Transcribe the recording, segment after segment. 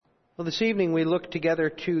Well, this evening we look together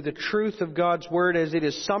to the truth of God's Word as it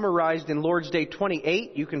is summarized in Lord's Day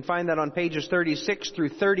 28. You can find that on pages 36 through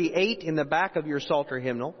 38 in the back of your Psalter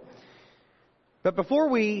hymnal. But before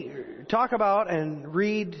we talk about and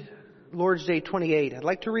read Lord's Day 28, I'd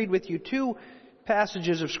like to read with you two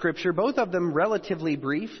passages of Scripture, both of them relatively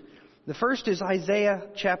brief. The first is Isaiah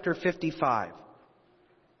chapter 55.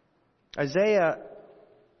 Isaiah,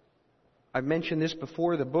 I've mentioned this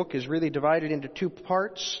before, the book is really divided into two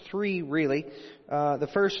parts, three really. The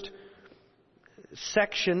first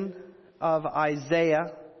section of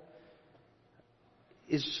Isaiah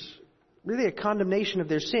is really a condemnation of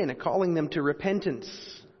their sin, a calling them to repentance,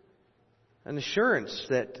 an assurance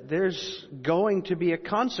that there's going to be a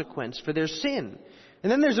consequence for their sin. And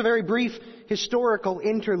then there's a very brief historical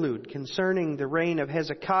interlude concerning the reign of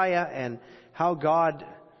Hezekiah and how God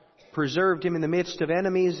preserved him in the midst of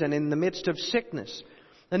enemies and in the midst of sickness.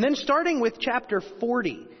 And then starting with chapter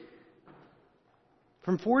 40,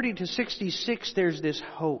 from 40 to 66, there's this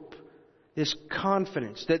hope, this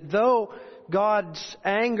confidence that though God's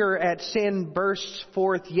anger at sin bursts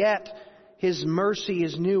forth, yet His mercy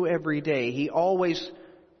is new every day. He always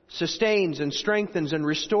sustains and strengthens and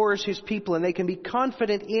restores His people, and they can be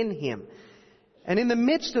confident in Him. And in the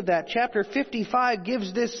midst of that, chapter 55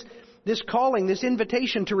 gives this calling, this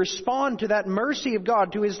invitation to respond to that mercy of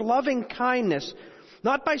God, to His loving kindness,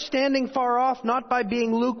 not by standing far off, not by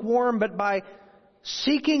being lukewarm, but by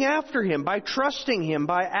seeking after Him, by trusting Him,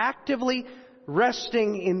 by actively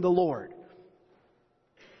resting in the Lord.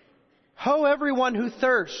 Ho, everyone who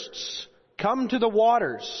thirsts, come to the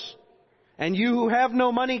waters. And you who have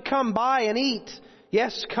no money, come buy and eat.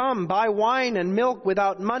 Yes, come, buy wine and milk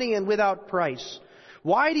without money and without price.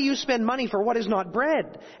 Why do you spend money for what is not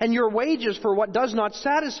bread, and your wages for what does not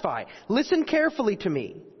satisfy? Listen carefully to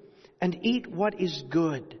me, and eat what is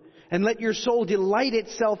good, and let your soul delight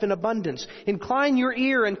itself in abundance. Incline your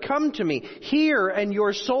ear and come to me. Hear, and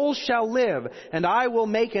your soul shall live, and I will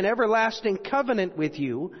make an everlasting covenant with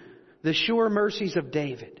you, the sure mercies of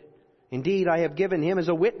David. Indeed, I have given him as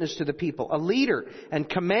a witness to the people, a leader and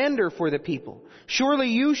commander for the people. Surely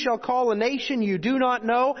you shall call a nation you do not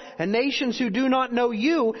know, and nations who do not know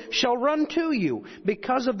you shall run to you,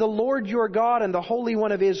 because of the Lord your God and the Holy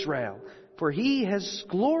One of Israel, for He has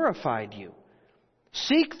glorified you.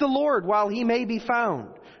 Seek the Lord while He may be found.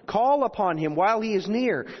 Call upon Him while He is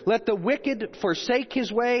near. Let the wicked forsake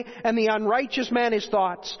his way, and the unrighteous man his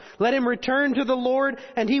thoughts. Let him return to the Lord,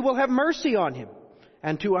 and He will have mercy on him.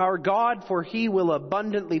 And to our God, for He will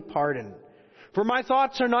abundantly pardon. For my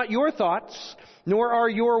thoughts are not your thoughts, nor are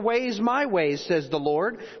your ways my ways, says the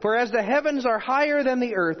Lord. For as the heavens are higher than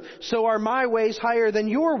the earth, so are my ways higher than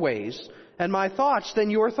your ways, and my thoughts than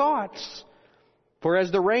your thoughts. For as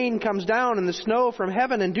the rain comes down and the snow from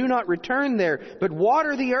heaven and do not return there, but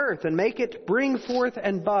water the earth and make it bring forth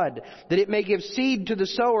and bud, that it may give seed to the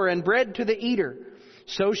sower and bread to the eater,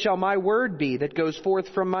 so shall my word be that goes forth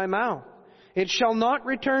from my mouth. It shall not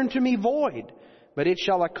return to me void, but it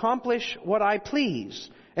shall accomplish what I please,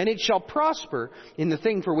 and it shall prosper in the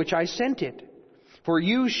thing for which I sent it. For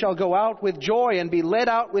you shall go out with joy and be led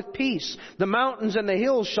out with peace. The mountains and the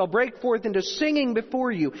hills shall break forth into singing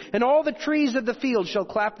before you, and all the trees of the field shall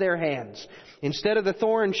clap their hands. Instead of the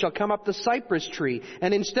thorn shall come up the cypress tree,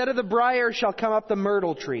 and instead of the briar shall come up the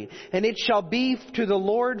myrtle tree. And it shall be to the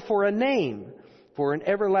Lord for a name, for an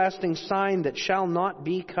everlasting sign that shall not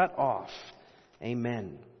be cut off.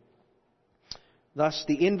 Amen. Thus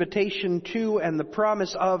the invitation to and the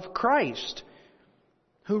promise of Christ,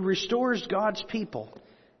 who restores God's people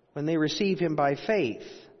when they receive Him by faith.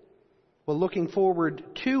 Well, looking forward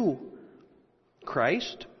to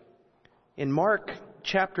Christ, in Mark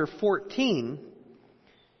chapter 14,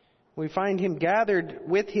 we find Him gathered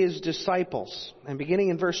with His disciples. And beginning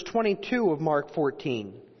in verse 22 of Mark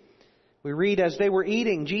 14, we read, as they were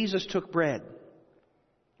eating, Jesus took bread,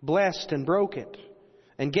 blessed and broke it,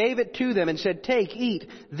 and gave it to them and said, take, eat,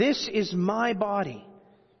 this is my body.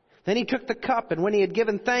 Then He took the cup, and when He had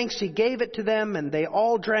given thanks, He gave it to them, and they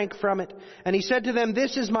all drank from it. And He said to them,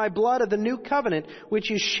 this is my blood of the new covenant, which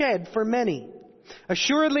is shed for many.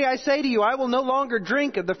 Assuredly I say to you, I will no longer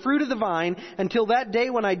drink of the fruit of the vine until that day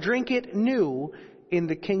when I drink it new in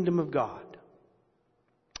the kingdom of God.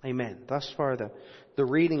 Amen. Thus far the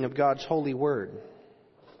reading of God's holy word.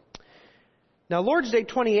 Now, Lord's Day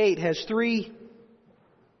 28 has three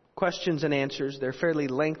questions and answers. They're fairly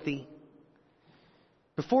lengthy.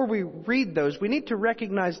 Before we read those, we need to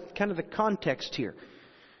recognize kind of the context here.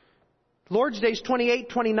 Lord's Days 28,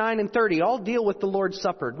 29, and 30 all deal with the Lord's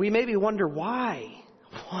Supper. We maybe wonder why.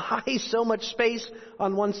 Why so much space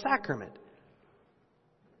on one sacrament?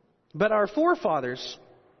 But our forefathers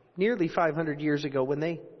nearly 500 years ago when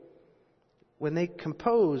they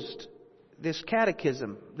composed this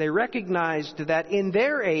catechism, they recognized that in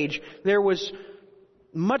their age there was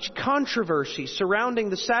much controversy surrounding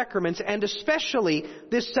the sacraments, and especially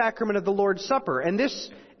this sacrament of the Lord's Supper. And this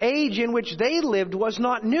age in which they lived was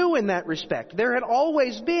not new in that respect. There had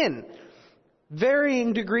always been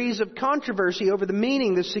varying degrees of controversy over the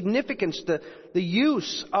meaning, the significance, the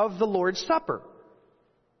use of the Lord's Supper.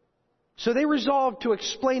 So they resolved to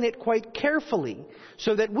explain it quite carefully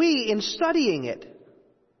so that we, in studying it,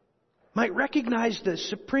 might recognize the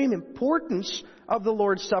supreme importance of the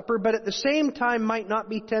Lord's Supper, but at the same time might not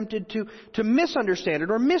be tempted to misunderstand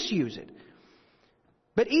it or misuse it.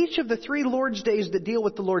 But each of the 3 Lord's Days that deal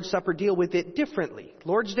with the Lord's Supper deal with it differently.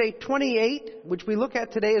 Lord's Day 28, which we look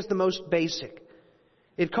at today, is the most basic.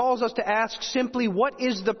 It calls us to ask simply, what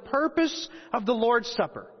is the purpose of the Lord's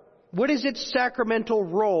Supper? What is its sacramental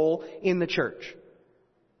role in the church?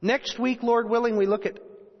 Next week, Lord willing, we look at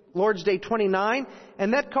Lord's Day 29,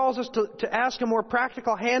 and that calls us to ask a more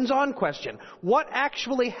practical, hands-on question. What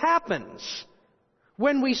actually happens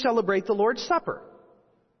when we celebrate the Lord's Supper?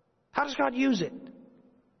 How does God use it?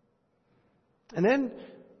 And then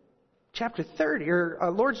chapter 30,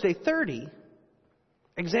 or Lord's Day 30,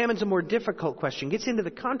 examines a more difficult question, gets into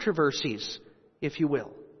the controversies, if you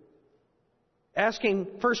will. Asking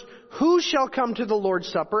first, who shall come to the Lord's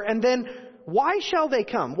Supper? And then, why shall they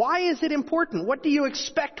come? Why is it important? What do you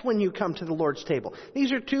expect when you come to the Lord's table?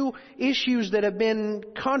 These are 2 issues that have been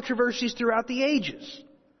controversies throughout the ages.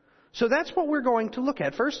 So that's what we're going to look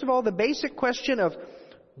at. First of all, the basic question of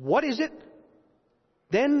what is it?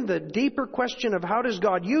 Then the deeper question of how does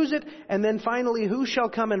God use it? And then finally, who shall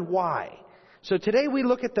come and why? So today we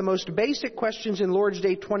look at the most basic questions in Lord's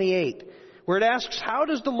Day 28, where it asks, how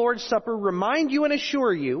does the Lord's Supper remind you and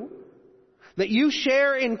assure you that you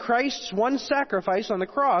share in Christ's one sacrifice on the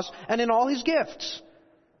cross and in all His gifts?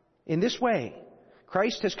 In this way,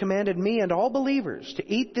 Christ has commanded me and all believers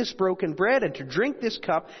to eat this broken bread and to drink this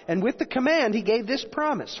cup, and with the command He gave this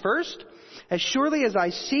promise. First, as surely as I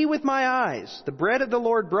see with my eyes the bread of the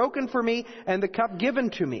Lord broken for me and the cup given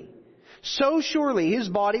to me, so surely His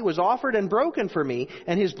body was offered and broken for me,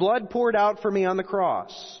 and His blood poured out for me on the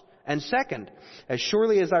cross. And second, as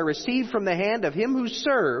surely as I receive from the hand of Him who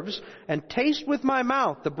serves and taste with my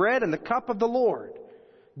mouth the bread and the cup of the Lord,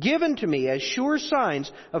 given to me as sure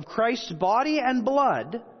signs of Christ's body and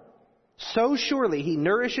blood, so surely He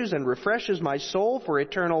nourishes and refreshes my soul for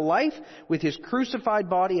eternal life with His crucified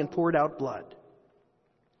body and poured out blood.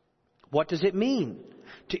 What does it mean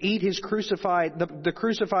to eat His the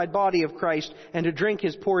crucified body of Christ and to drink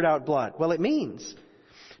His poured out blood? Well, it means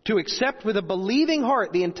to accept with a believing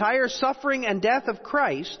heart the entire suffering and death of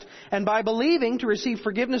Christ, and by believing to receive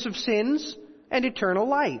forgiveness of sins and eternal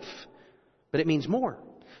life. But it means more.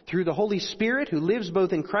 Through the Holy Spirit who lives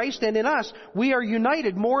both in Christ and in us, we are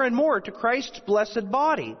united more and more to Christ's blessed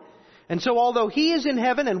body. And so although He is in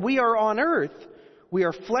heaven and we are on earth, we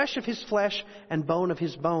are flesh of His flesh and bone of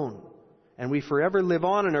His bone. And we forever live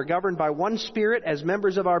on and are governed by one Spirit, as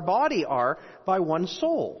members of our body are by one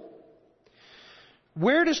soul.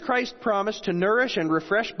 Where does Christ promise to nourish and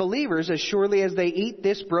refresh believers as surely as they eat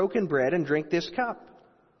this broken bread and drink this cup?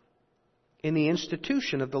 In the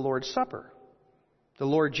institution of the Lord's Supper. The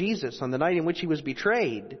Lord Jesus, on the night in which He was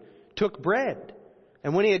betrayed, took bread.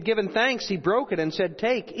 And when He had given thanks, He broke it and said,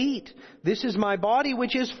 "Take, eat. This is my body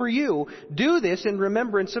which is for you. Do this in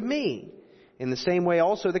remembrance of me." In the same way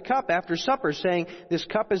also the cup after supper, saying, "This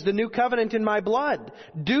cup is the new covenant in my blood.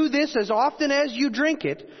 Do this as often as you drink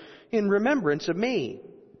it in remembrance of me.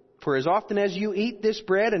 For as often as you eat this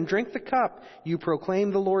bread and drink the cup, you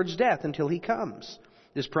proclaim the Lord's death until He comes."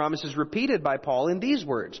 This promise is repeated by Paul in these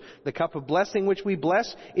words. The cup of blessing which we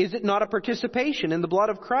bless, is it not a participation in the blood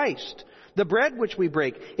of Christ? The bread which we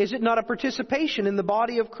break, is it not a participation in the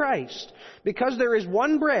body of Christ? Because there is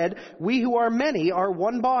one bread, we who are many are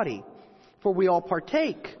one body, for we all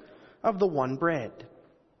partake of the one bread.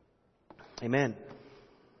 Amen.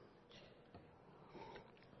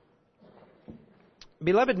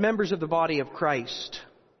 Beloved members of the body of Christ,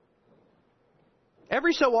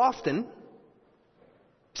 every so often,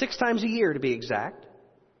 6 times a year to be exact,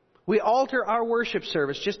 we alter our worship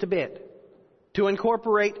service just a bit to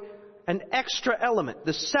incorporate an extra element,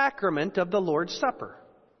 the sacrament of the Lord's Supper.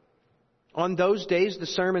 On those days, the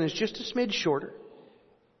sermon is just a smidge shorter.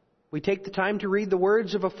 We take the time to read the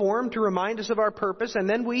words of a form to remind us of our purpose, and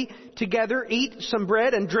then we together eat some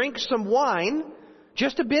bread and drink some wine,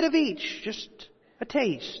 just a bit of each, just a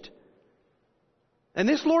taste. And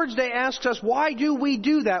this Lord's Day asks us, why do we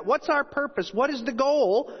do that? What's our purpose? What is the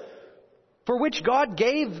goal for which God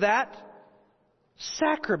gave that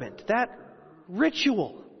sacrament, that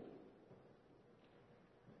ritual.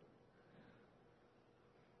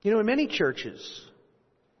 You know, in many churches,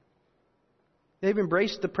 they've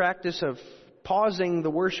embraced the practice of pausing the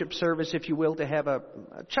worship service, if you will, to have a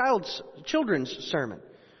children's sermon.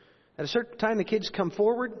 At a certain time, the kids come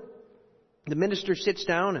forward, the minister sits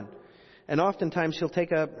down, and oftentimes he'll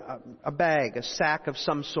take a bag, a sack of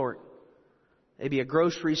some sort. Maybe a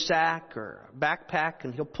grocery sack or a backpack,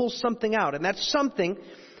 and he'll pull something out. And that something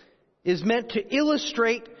is meant to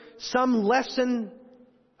illustrate some lesson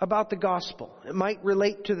about the gospel. It might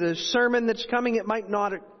relate to the sermon that's coming. It might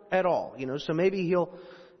not at all. You know, so maybe he'll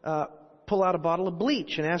pull out a bottle of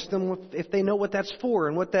bleach and ask them if they know what that's for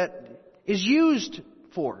and what that is used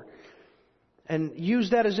for. And use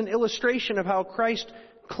that as an illustration of how Christ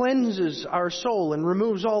cleanses our soul and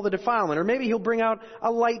removes all the defilement. Or maybe he'll bring out a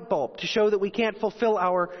light bulb to show that we can't fulfill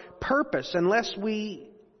our purpose unless we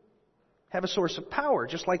have a source of power.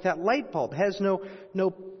 Just like that light bulb has no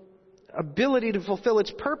ability to fulfill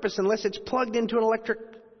its purpose unless it's plugged into an electric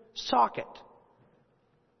socket.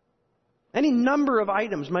 Any number of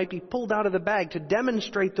items might be pulled out of the bag to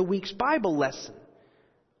demonstrate the week's Bible lesson.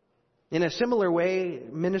 In a similar way,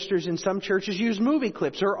 ministers in some churches use movie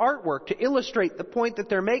clips or artwork to illustrate the point that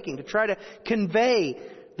they're making, to try to convey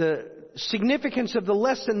the significance of the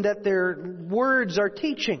lesson that their words are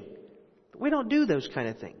teaching. But we don't do those kind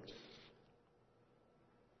of things.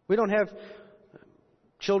 We don't have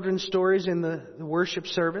children's stories in the worship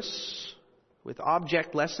service with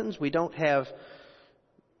object lessons. We don't have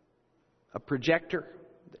a projector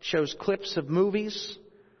that shows clips of movies.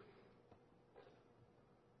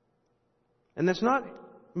 And that's not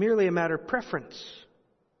merely a matter of preference,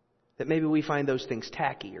 that maybe we find those things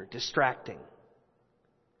tacky or distracting.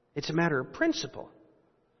 It's a matter of principle.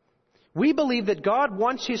 We believe that God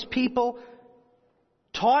wants His people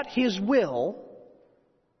taught His will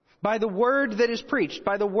by the word that is preached,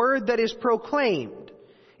 by the word that is proclaimed.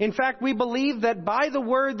 In fact, we believe that by the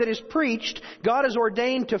word that is preached, God is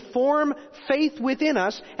ordained to form faith within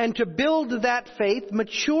us and to build that faith,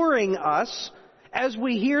 maturing us as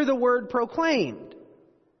we hear the word proclaimed.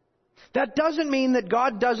 That doesn't mean that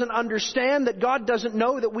God doesn't understand, that God doesn't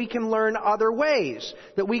know that we can learn other ways,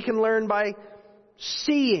 that we can learn by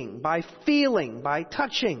seeing, by feeling, by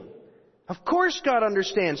touching. Of course God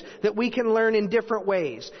understands that we can learn in different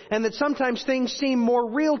ways, and that sometimes things seem more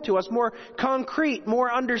real to us, more concrete,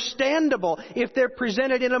 more understandable if they're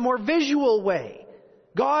presented in a more visual way.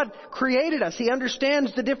 God created us. He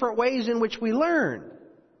understands the different ways in which we learn.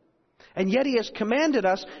 And yet He has commanded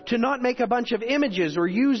us to not make a bunch of images or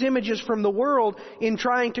use images from the world in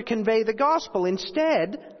trying to convey the gospel.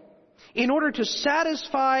 Instead, in order to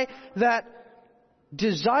satisfy that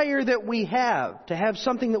desire that we have, to have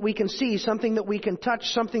something that we can see, something that we can touch,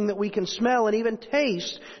 something that we can smell and even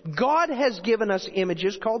taste, God has given us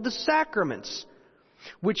images called the sacraments,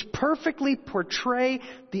 which perfectly portray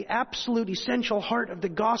the absolute essential heart of the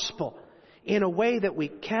gospel in a way that we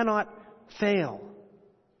cannot fail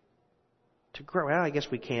to grow. Well, I guess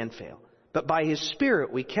we can fail. But by His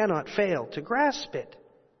Spirit, we cannot fail to grasp it.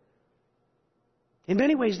 In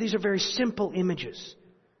many ways, these are very simple images.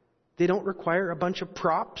 They don't require a bunch of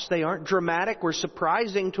props. They aren't dramatic or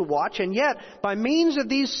surprising to watch. And yet, by means of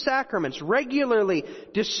these sacraments regularly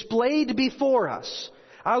displayed before us,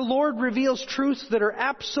 our Lord reveals truths that are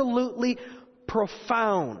absolutely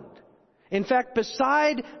profound. In fact,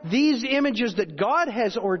 beside these images that God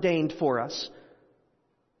has ordained for us,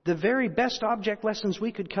 the very best object lessons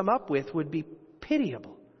we could come up with would be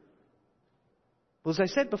pitiable. Well, as I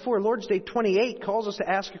said before, Lord's Day 28 calls us to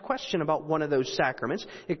ask a question about one of those sacraments.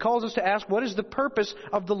 It calls us to ask, what is the purpose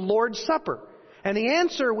of the Lord's Supper? And the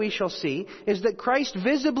answer, we shall see, is that Christ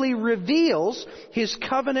visibly reveals His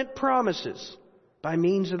covenant promises by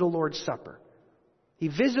means of the Lord's Supper. He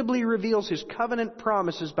visibly reveals His covenant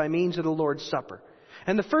promises by means of the Lord's Supper.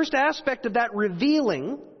 And the first aspect of that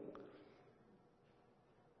revealing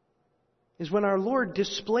is when our Lord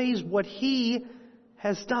displays what He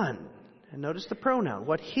has done. And notice the pronoun,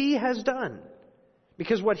 what He has done.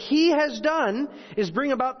 Because what He has done is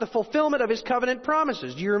bring about the fulfillment of His covenant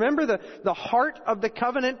promises. Do you remember the heart of the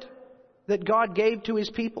covenant that God gave to His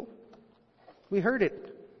people? We heard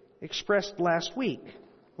it expressed last week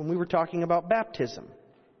when we were talking about baptism.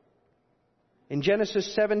 In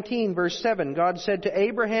Genesis 17, verse 7, God said to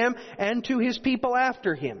Abraham and to his people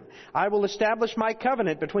after him, I will establish my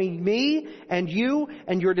covenant between me and you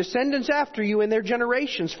and your descendants after you in their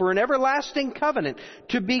generations for an everlasting covenant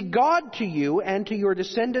to be God to you and to your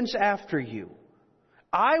descendants after you.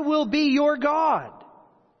 I will be your God,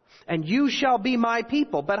 and you shall be my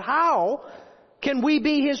people. But how can we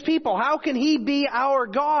be His people? How can He be our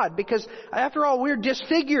God? Because after all, we're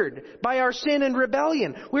disfigured by our sin and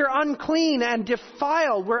rebellion. We're unclean and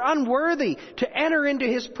defiled. We're unworthy to enter into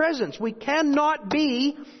His presence. We cannot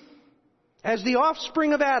be, as the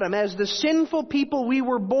offspring of Adam, as the sinful people we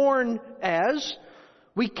were born as,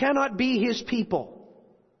 we cannot be His people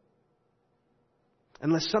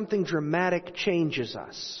unless something dramatic changes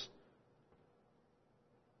us.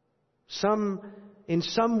 In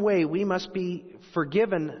some way we must be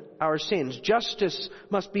forgiven our sins. Justice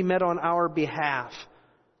must be met on our behalf.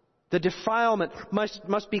 The defilement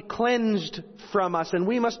must be cleansed from us, and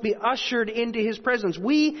we must be ushered into His presence.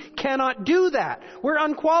 We cannot do that. We're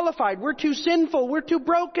unqualified. We're too sinful. We're too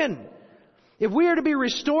broken. If we are to be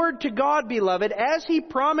restored to God, beloved, as He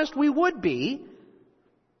promised we would be,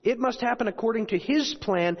 it must happen according to His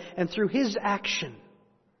plan and through His action.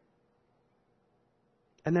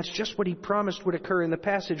 And that's just what He promised would occur in the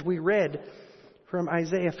passage we read from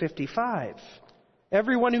Isaiah 55.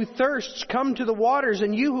 Everyone who thirsts, come to the waters,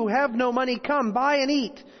 and you who have no money, come, buy and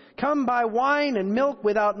eat. Come buy wine and milk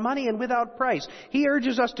without money and without price. He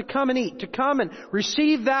urges us to come and eat, to come and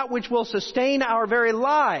receive that which will sustain our very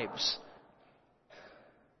lives.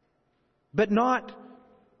 But not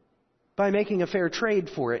by making a fair trade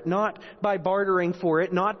for it, not by bartering for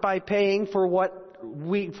it, not by paying for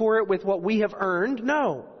it with what we have earned.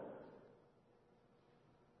 No.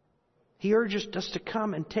 He urges us to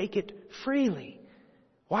come and take it freely.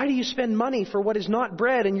 Why do you spend money for what is not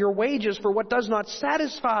bread and your wages for what does not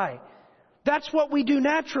satisfy? That's what we do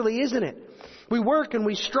naturally, isn't it? We work and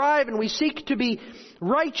we strive and we seek to be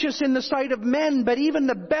righteous in the sight of men, but even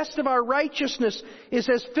the best of our righteousness is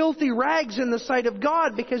as filthy rags in the sight of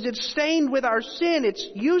God because it's stained with our sin. It's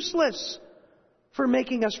useless for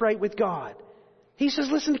making us right with God. He says,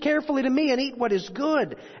 listen carefully to me and eat what is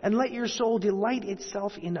good, and let your soul delight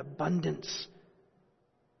itself in abundance.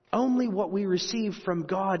 Only what we receive from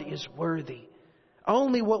God is worthy.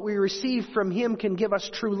 Only what we receive from Him can give us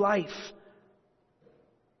true life.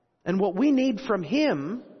 And what we need from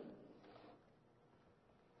Him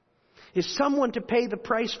is someone to pay the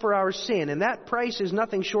price for our sin. And that price is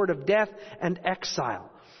nothing short of death and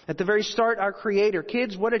exile. At the very start, our Creator,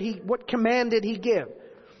 kids, what command did He give?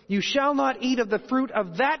 You shall not eat of the fruit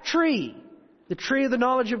of that tree, the tree of the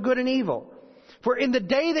knowledge of good and evil. For in the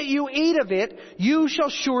day that you eat of it, you shall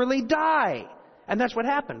surely die. And that's what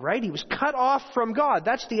happened, right? He was cut off from God.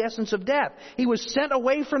 That's the essence of death. He was sent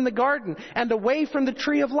away from the garden and away from the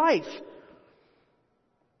tree of life.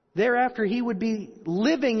 Thereafter, he would be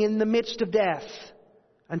living in the midst of death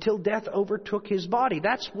until death overtook his body.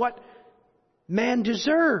 That's what man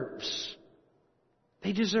deserves.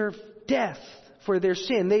 They deserve death for their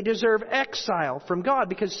sin. They deserve exile from God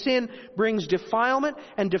because sin brings defilement,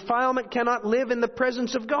 and defilement cannot live in the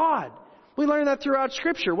presence of God. We learn that throughout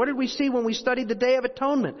Scripture. What did we see when we studied the Day of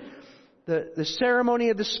Atonement? The ceremony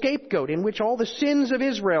of the scapegoat, in which all the sins of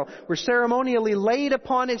Israel were ceremonially laid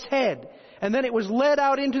upon His head. And then it was led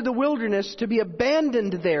out into the wilderness to be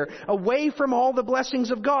abandoned there, away from all the blessings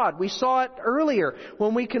of God. We saw it earlier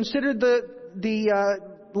when we considered the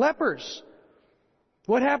lepers.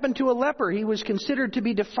 What happened to a leper? He was considered to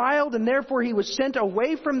be defiled, and therefore he was sent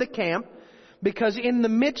away from the camp, because in the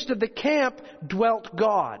midst of the camp dwelt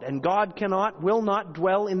God, and God will not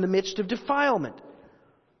dwell in the midst of defilement.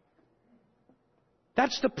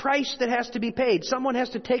 That's the price that has to be paid. Someone has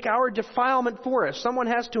to take our defilement for us. Someone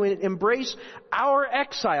has to embrace our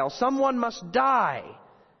exile. Someone must die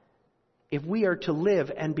if we are to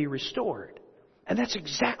live and be restored. And that's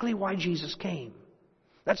exactly why Jesus came.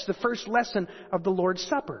 That's the first lesson of the Lord's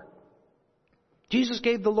Supper. Jesus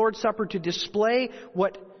gave the Lord's Supper to display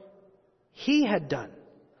what He had done.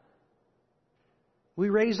 We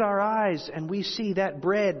raise our eyes and we see that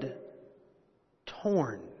bread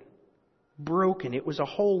torn, broken. It was a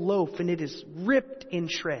whole loaf and it is ripped in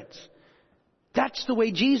shreds. That's the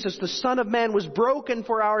way Jesus, the Son of Man, was broken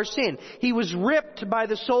for our sin. He was ripped by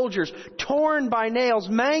the soldiers, torn by nails,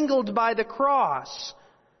 mangled by the cross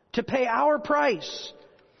to pay our price.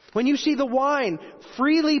 When you see the wine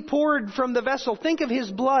freely poured from the vessel, think of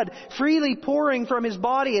His blood freely pouring from His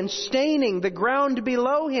body and staining the ground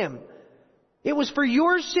below Him. It was for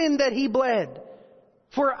your sin that He bled,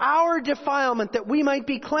 for our defilement that we might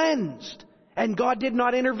be cleansed. And God did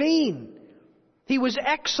not intervene. He was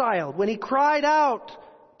exiled. When He cried out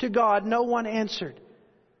to God, no one answered.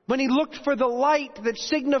 When He looked for the light that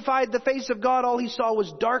signified the face of God, all He saw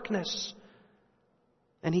was darkness.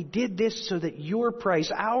 And He did this so that your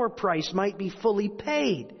price, our price, might be fully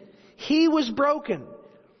paid. He was broken,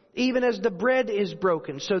 even as the bread is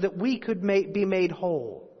broken, so that we could be made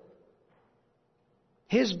whole.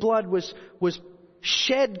 His blood was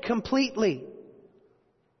shed completely.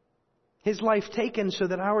 His life taken so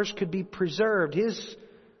that ours could be preserved. His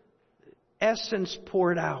essence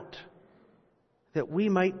poured out that we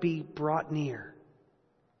might be brought near.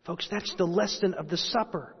 Folks, that's the lesson of the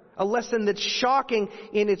supper. A lesson that's shocking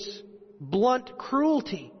in its blunt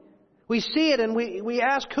cruelty. We see it and we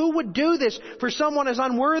ask, who would do this for someone as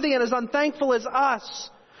unworthy and as unthankful as us?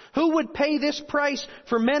 Who would pay this price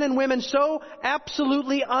for men and women so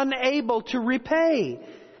absolutely unable to repay?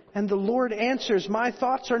 And the Lord answers, my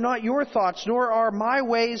thoughts are not your thoughts, nor are my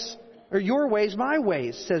ways, or your ways my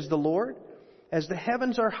ways, says the Lord. As the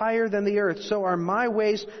heavens are higher than the earth, so are my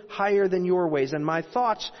ways higher than your ways, and my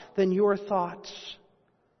thoughts than your thoughts.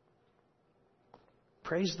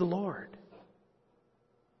 Praise the Lord.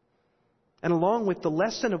 And along with the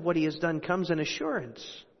lesson of what He has done comes an assurance.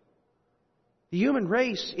 The human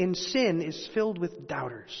race in sin is filled with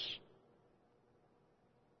doubters.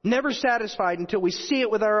 Never satisfied until we see it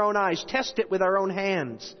with our own eyes, test it with our own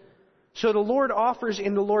hands. So the Lord offers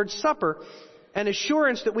in the Lord's Supper an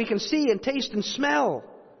assurance that we can see and taste and smell.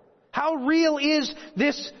 How real is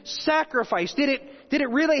this sacrifice? Did it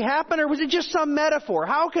really happen, or was it just some metaphor?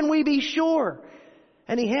 How can we be sure?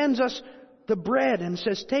 And He hands us the bread and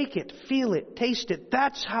says, take it, feel it, taste it.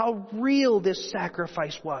 That's how real this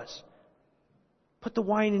sacrifice was. Put the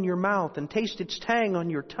wine in your mouth and taste its tang on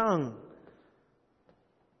your tongue.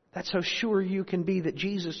 That's how sure you can be that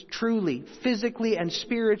Jesus truly, physically and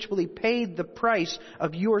spiritually paid the price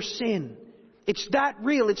of your sin. It's that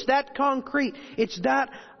real, it's that concrete, it's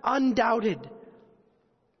that undoubted.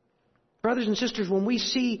 Brothers and sisters, when we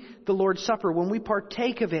see the Lord's Supper, when we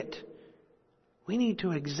partake of it, we need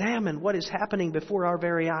to examine what is happening before our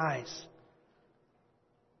very eyes.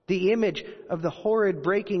 The image of the horrid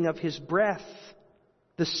breaking of His breath,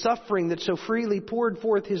 the suffering that so freely poured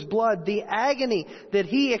forth His blood, the agony that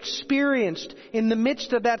He experienced in the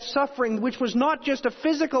midst of that suffering, which was not just a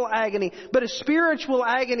physical agony, but a spiritual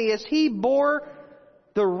agony as He bore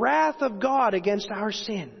the wrath of God against our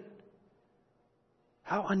sin.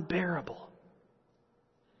 How unbearable.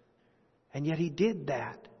 And yet He did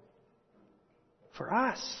that for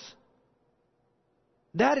us.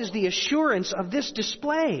 That is the assurance of this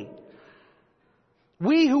display.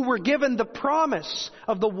 We who were given the promise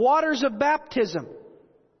of the waters of baptism,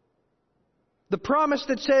 the promise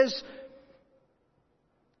that says,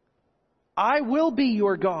 I will be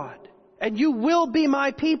your God, and you will be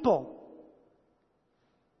my people.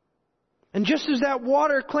 And just as that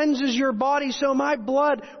water cleanses your body, so my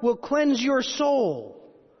blood will cleanse your soul.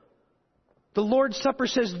 The Lord's Supper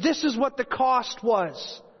says, this is what the cost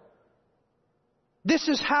was. This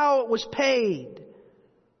is how it was paid.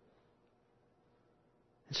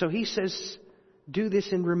 And so He says, do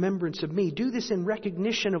this in remembrance of me. Do this in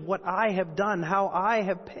recognition of what I have done, how I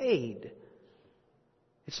have paid.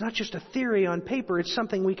 It's not just a theory on paper. It's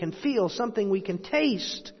something we can feel, something we can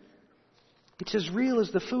taste. It's as real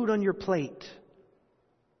as the food on your plate.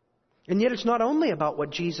 And yet it's not only about what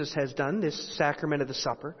Jesus has done, this sacrament of the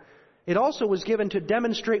supper. It also was given to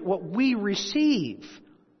demonstrate what we receive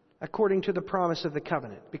according to the promise of the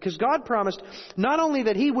covenant. Because God promised not only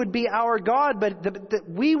that He would be our God, but that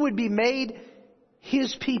we would be made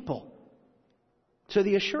His people. So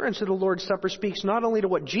the assurance of the Lord's Supper speaks not only to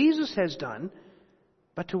what Jesus has done,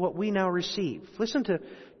 but to what we now receive. Listen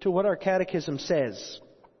to what our catechism says.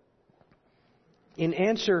 In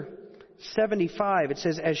answer 75, it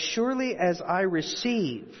says, as surely as I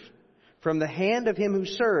receive from the hand of Him who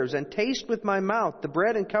serves, and taste with my mouth the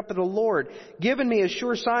bread and cup of the Lord, given me as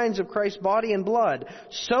sure signs of Christ's body and blood,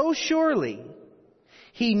 so surely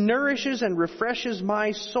He nourishes and refreshes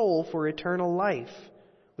my soul for eternal life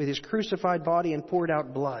with His crucified body and poured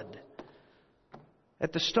out blood.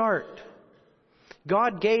 At the start,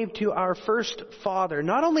 God gave to our first father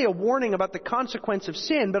not only a warning about the consequence of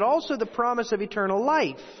sin, but also the promise of eternal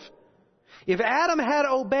life. If Adam had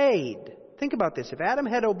obeyed, think about this. If Adam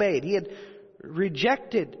had obeyed, he had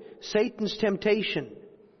rejected Satan's temptation,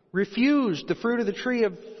 refused the fruit of the tree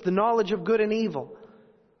of the knowledge of good and evil,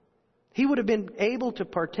 he would have been able to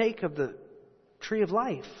partake of the tree of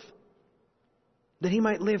life, that he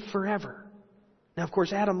might live forever. Now, of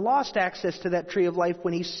course, Adam lost access to that tree of life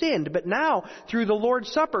when he sinned, but now, through the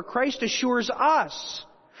Lord's Supper, Christ assures us,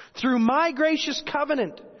 through my gracious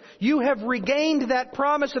covenant, you have regained that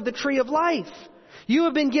promise of the tree of life. You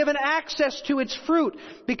have been given access to its fruit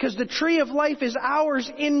because the tree of life is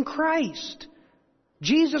ours in Christ.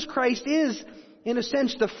 Jesus Christ is, in a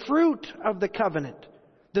sense, the fruit of the covenant,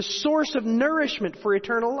 the source of nourishment for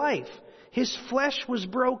eternal life. His flesh was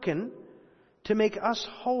broken to make us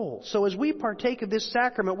whole. So as we partake of this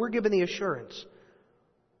sacrament, we're given the assurance,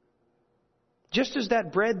 Just as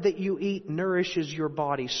that bread that you eat nourishes your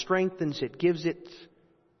body, strengthens it, gives it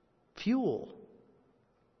fuel,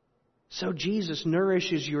 so Jesus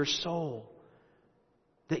nourishes your soul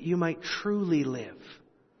that you might truly live.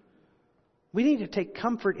 We need to take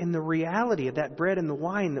comfort in the reality of that bread and the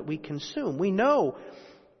wine that we consume. We know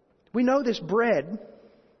this bread.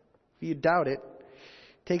 If you doubt it,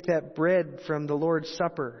 take that bread from the Lord's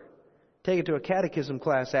Supper. Take it to a catechism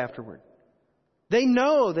class afterward. They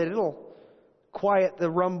know that it'll quiet the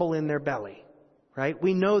rumble in their belly. Right?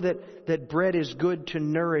 We know that bread is good to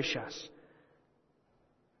nourish us.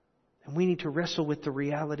 And we need to wrestle with the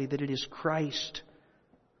reality that it is Christ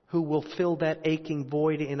who will fill that aching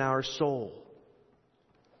void in our soul.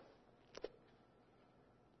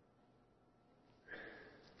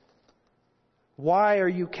 Why are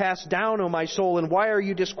you cast down, O my soul, and why are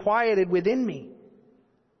you disquieted within me?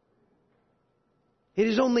 It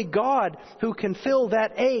is only God who can fill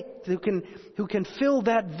that ache, who can fill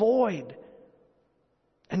that void.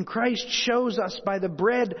 And Christ shows us by the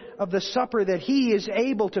bread of the supper that He is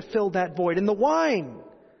able to fill that void. And the wine.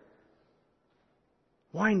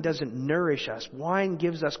 Wine doesn't nourish us. Wine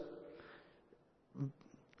gives us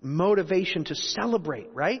motivation to celebrate,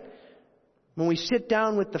 right? When we sit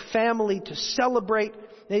down with the family to celebrate,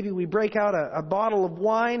 maybe we break out a bottle of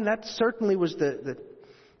wine. That certainly was the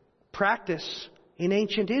practice in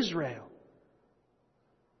ancient Israel.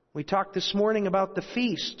 We talked this morning about the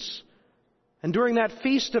feasts. And during that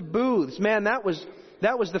Feast of Booths, man, that was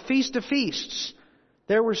the Feast of Feasts.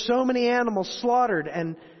 There were so many animals slaughtered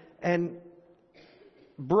and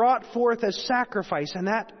brought forth as sacrifice, and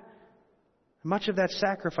that much of that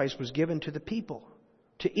sacrifice was given to the people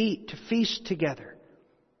to eat, to feast together.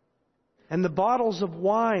 And the bottles of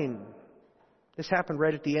wine, this happened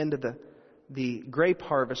right at the end of the grape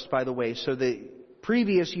harvest, by the way, so the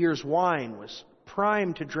previous year's wine was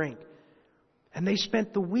prime to drink. And they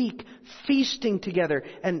spent the week feasting together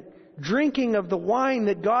and drinking of the wine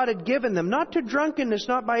that God had given them. Not to drunkenness,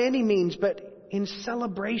 not by any means, but in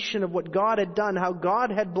celebration of what God had done, how God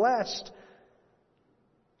had blessed.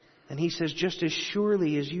 And He says, just as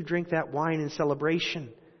surely as you drink that wine in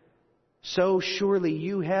celebration, so surely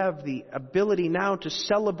you have the ability now to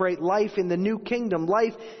celebrate life in the new kingdom,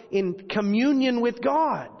 life in communion with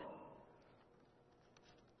God.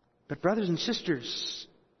 But brothers and sisters,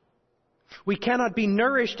 we cannot be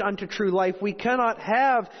nourished unto true life. We cannot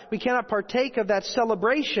partake of that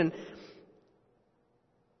celebration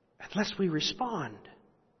unless we respond.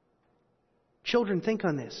 Children, think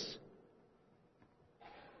on this.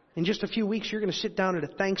 In just a few weeks, you're going to sit down at a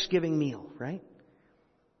Thanksgiving meal, right?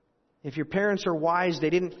 If your parents are wise, they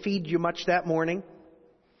didn't feed you much that morning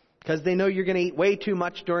because they know you're going to eat way too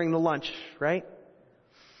much during the lunch, right?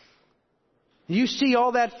 You see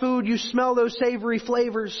all that food, you smell those savory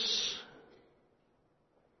flavors.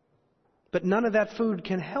 But none of that food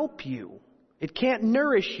can help you. It can't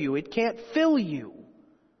nourish you. It can't fill you.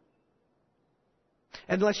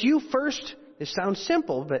 Unless you first, this sounds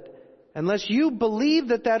simple, but unless you believe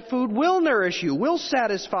that food will nourish you, will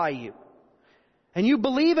satisfy you, and you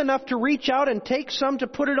believe enough to reach out and take some to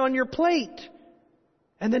put it on your plate,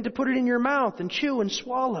 and then to put it in your mouth and chew and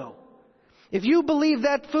swallow. If you believe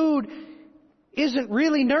that food isn't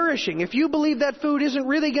really nourishing, if you believe that food isn't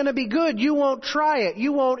really going to be good, you won't try it,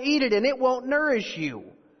 you won't eat it, and it won't nourish you.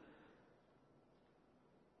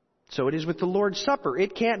 So it is with the Lord's Supper.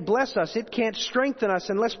 It can't bless us, it can't strengthen us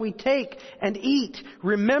unless we take and eat,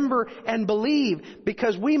 remember and believe,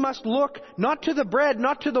 because we must look not to the bread,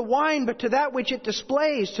 not to the wine, but to that which it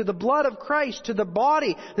displays, to the blood of Christ, to the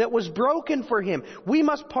body that was broken for Him. We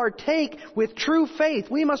must partake with true faith.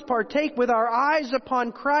 We must partake with our eyes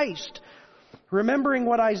upon Christ. Remembering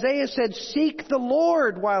what Isaiah said, seek the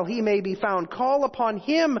Lord while He may be found. Call upon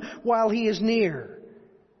Him while He is near.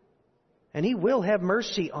 And He will have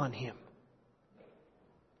mercy on him.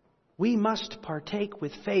 We must partake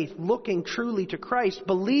with faith, looking truly to Christ,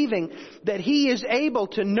 believing that He is able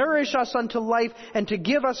to nourish us unto life and to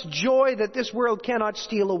give us joy that this world cannot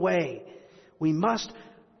steal away. We must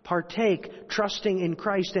partake, trusting in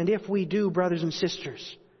Christ. And if we do, brothers and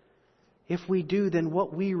sisters, if we do, then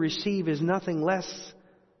what we receive is nothing less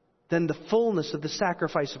than the fullness of the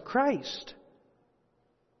sacrifice of Christ.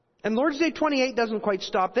 And Lord's Day 28 doesn't quite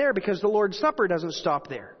stop there, because the Lord's Supper doesn't stop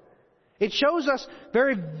there. It shows us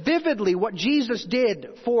very vividly what Jesus did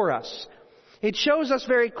for us. It shows us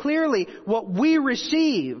very clearly what we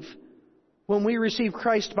receive when we receive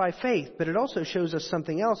Christ by faith. But it also shows us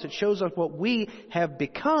something else. It shows us what we have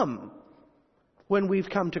become when we've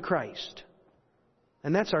come to Christ.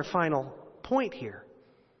 And that's our final point here.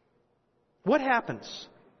 What happens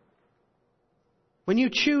When you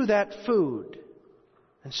chew that food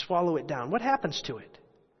and swallow it down, what happens to it?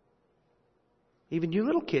 Even you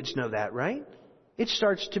little kids know that, right? It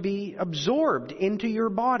starts to be absorbed into your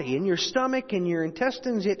body, in your stomach, in your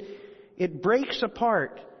intestines. It breaks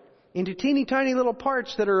apart into teeny tiny little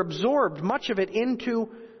parts that are absorbed, much of it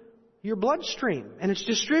into your bloodstream. And it's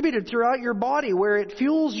distributed throughout your body where it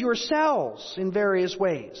fuels your cells in various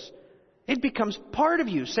ways. It becomes part of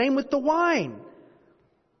you. Same with the wine.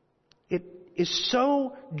 It is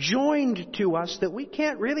so joined to us that we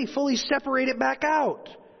can't really fully separate it back out.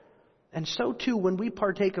 And so too when we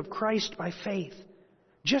partake of Christ by faith.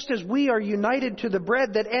 Just as we are united to the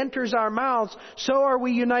bread that enters our mouths, so are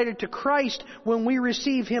we united to Christ when we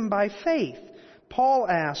receive Him by faith. Paul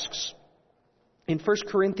asks in 1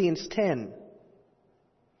 Corinthians 10,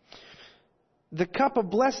 the cup of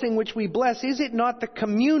blessing which we bless, is it not the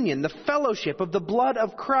communion, the fellowship of the blood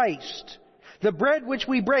of Christ? The bread which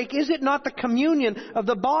we break, is it not the communion of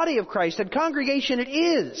the body of Christ? And congregation, it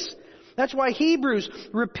is. That's why Hebrews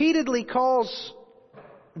repeatedly calls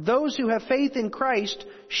those who have faith in Christ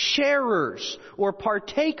sharers or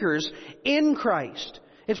partakers in Christ.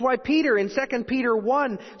 It's why Peter in 2 Peter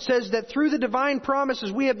 1 says that through the divine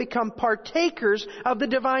promises we have become partakers of the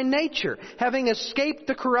divine nature, having escaped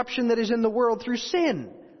the corruption that is in the world through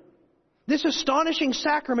sin. This astonishing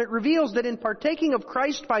sacrament reveals that in partaking of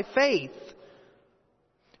Christ by faith,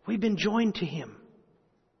 we've been joined to Him.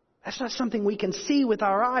 That's not something we can see with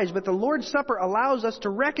our eyes, but the Lord's Supper allows us to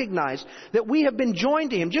recognize that we have been joined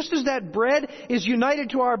to Him. Just as that bread is united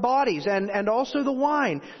to our bodies and also the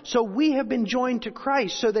wine, so we have been joined to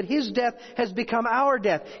Christ so that His death has become our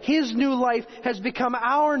death. His new life has become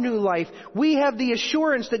our new life. We have the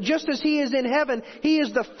assurance that just as He is in heaven, He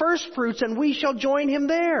is the first fruits and we shall join Him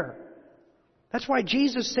there. That's why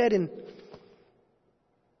Jesus said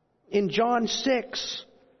in John 6,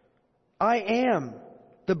 I am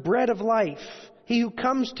the bread of life. He who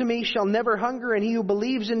comes to me shall never hunger, and he who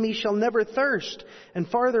believes in me shall never thirst. And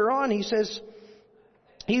farther on he says,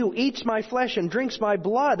 he who eats my flesh and drinks my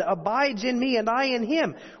blood abides in me and I in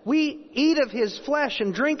him. We eat of His flesh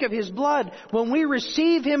and drink of His blood when we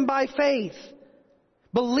receive Him by faith,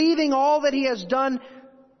 believing all that He has done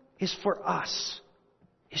is for us,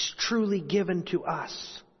 is truly given to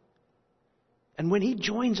us. And when He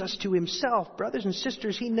joins us to Himself, brothers and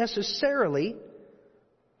sisters, He necessarily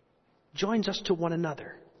joins us to one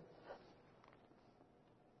another.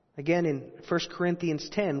 Again in 1 Corinthians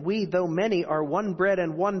 10, we, though many, are one bread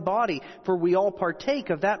and one body, for we all partake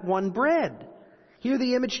of that one bread. Here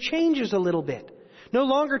the image changes a little bit. No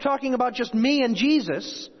longer talking about just me and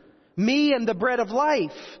Jesus, me and the bread of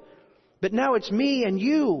life, but now it's me and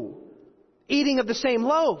you, eating of the same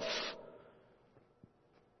loaf.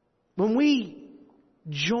 When we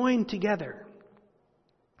join together,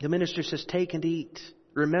 the minister says, take and eat.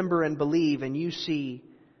 Remember and believe, and you see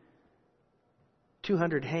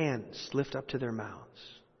 200 hands lift up to their mouths.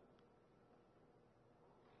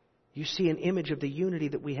 You see an image of the unity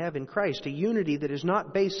that we have in Christ, a unity that is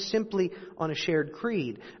not based simply on a shared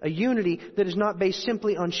creed, a unity that is not based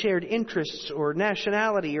simply on shared interests or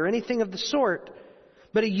nationality or anything of the sort,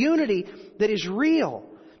 but a unity that is real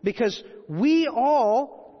because we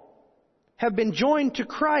all have been joined to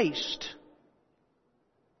Christ.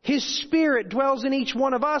 His Spirit dwells in each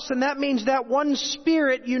one of us, and that means that one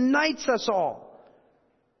Spirit unites us all.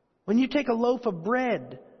 When you take a loaf of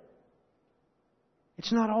bread,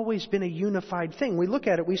 it's not always been a unified thing. We look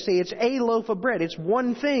at it, we say it's a loaf of bread. It's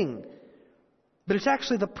one thing. But it's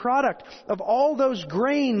actually the product of all those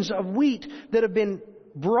grains of wheat that have been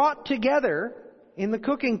brought together in the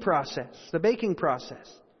cooking process, the baking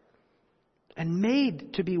process, and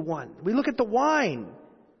made to be one. We look at the wine.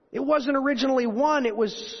 It wasn't originally one. It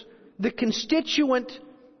was the constituent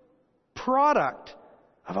product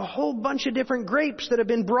of a whole bunch of different grapes that have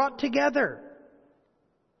been brought together.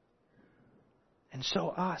 And so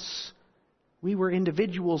us, we were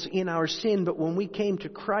individuals in our sin, but when we came to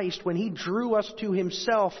Christ, when He drew us to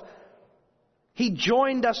Himself, He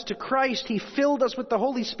joined us to Christ. He filled us with the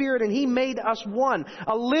Holy Spirit and He made us one.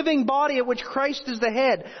 A living body of which Christ is the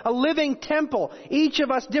head. A living temple. Each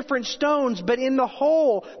of us different stones, but in the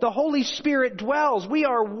whole, the Holy Spirit dwells. We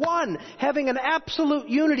are one, having an absolute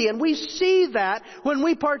unity. And we see that when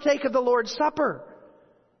we partake of the Lord's Supper.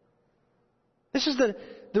 This is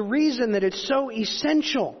the reason that it's so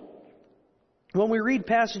essential. When we read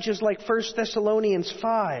passages like 1 Thessalonians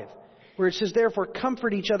 5, where it says, therefore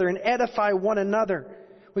comfort each other and edify one another.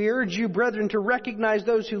 We urge you, brethren, to recognize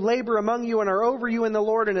those who labor among you and are over you in the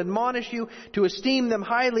Lord and admonish you to esteem them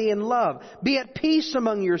highly in love. Be at peace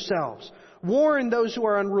among yourselves. Warn those who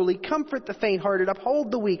are unruly. Comfort the faint-hearted.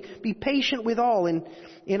 Uphold the weak. Be patient with all.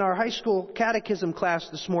 In our high school catechism class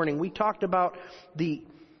this morning, we talked about the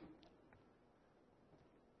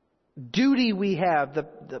duty we have,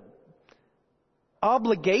 the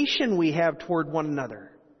obligation we have toward one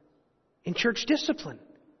another in church discipline.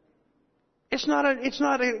 It's not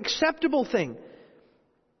an acceptable thing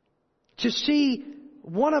to see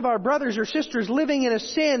one of our brothers or sisters living in a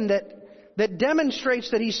sin that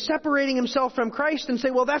demonstrates that he's separating himself from Christ and say,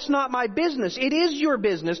 well, that's not my business. It is your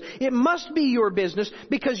business. It must be your business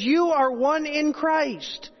because you are one in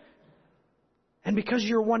Christ. And because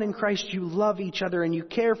you're one in Christ, you love each other and you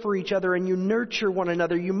care for each other and you nurture one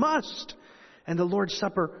another. You must. And the Lord's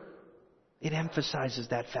Supper, it emphasizes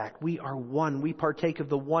that fact. We are one. We partake of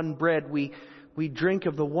the one bread. We drink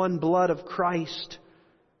of the one blood of Christ.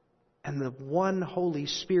 And the one Holy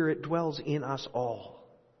Spirit dwells in us all.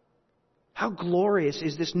 How glorious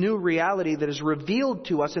is this new reality that is revealed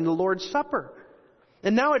to us in the Lord's Supper.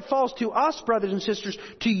 And now it falls to us, brothers and sisters,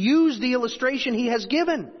 to use the illustration He has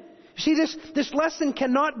given. See, this lesson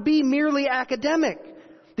cannot be merely academic.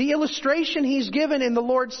 The illustration He's given in the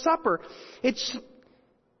Lord's Supper, it's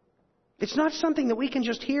not something that we can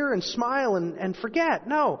just hear and smile and forget.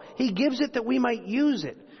 No, He gives it that we might use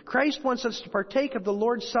it. Christ wants us to partake of the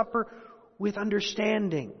Lord's Supper with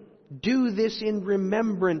understanding. Do this in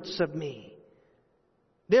remembrance of me.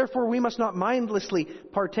 Therefore, we must not mindlessly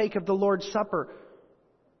partake of the Lord's Supper,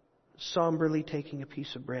 somberly taking a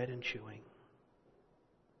piece of bread and chewing.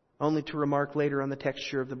 Only to remark later on the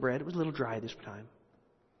texture of the bread, it was a little dry this time.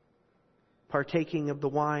 Partaking of the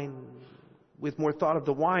wine with more thought of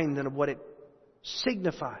the wine than of what it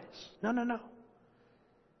signifies. No.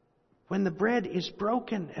 When the bread is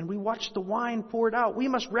broken and we watch the wine poured out, we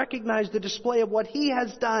must recognize the display of what He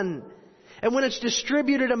has done. And when it's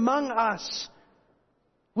distributed among us,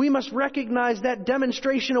 we must recognize that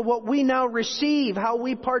demonstration of what we now receive, how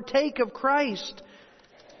we partake of Christ.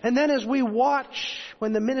 And then as we watch,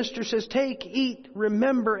 when the minister says, take, eat,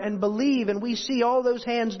 remember, and believe, and we see all those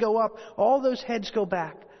hands go up, all those heads go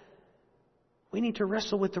back, we need to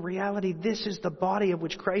wrestle with the reality, this is the body of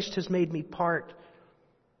which Christ has made me part.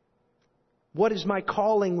 What is my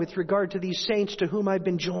calling with regard to these saints to whom I've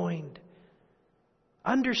been joined?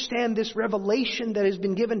 Understand this revelation that has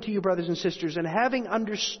been given to you, brothers and sisters, and having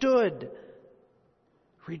understood,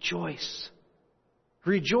 rejoice.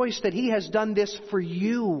 Rejoice that He has done this for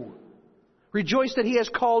you. Rejoice that He has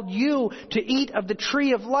called you to eat of the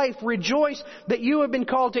tree of life. Rejoice that you have been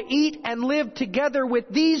called to eat and live together with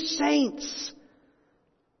these saints.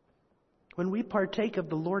 When we partake of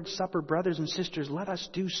the Lord's Supper, brothers and sisters, let us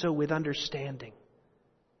do so with understanding.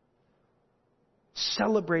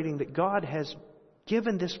 Celebrating that God has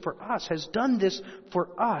given this for us, has done this for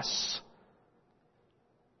us,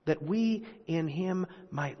 that we in Him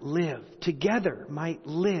might live, together might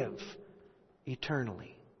live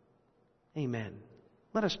eternally. Amen.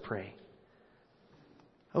 Let us pray.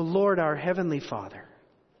 O Lord, our Heavenly Father,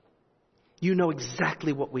 You know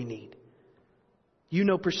exactly what we need. You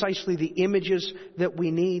know precisely the images that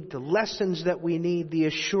we need, the lessons that we need, the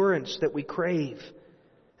assurance that we crave.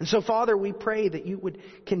 And so, Father, we pray that You would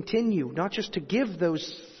continue not just to give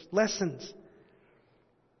those lessons,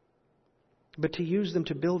 but to use them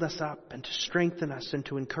to build us up and to strengthen us and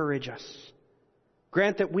to encourage us.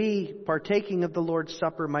 Grant that we, partaking of the Lord's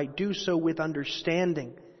Supper, might do so with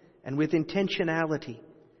understanding and with intentionality,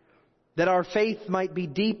 that our faith might be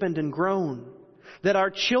deepened and grown, that our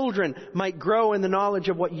children might grow in the knowledge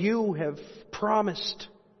of what You have promised,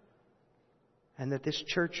 and that this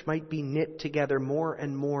church might be knit together more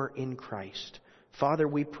and more in Christ. Father,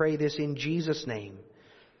 we pray this in Jesus' name.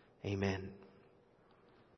 Amen.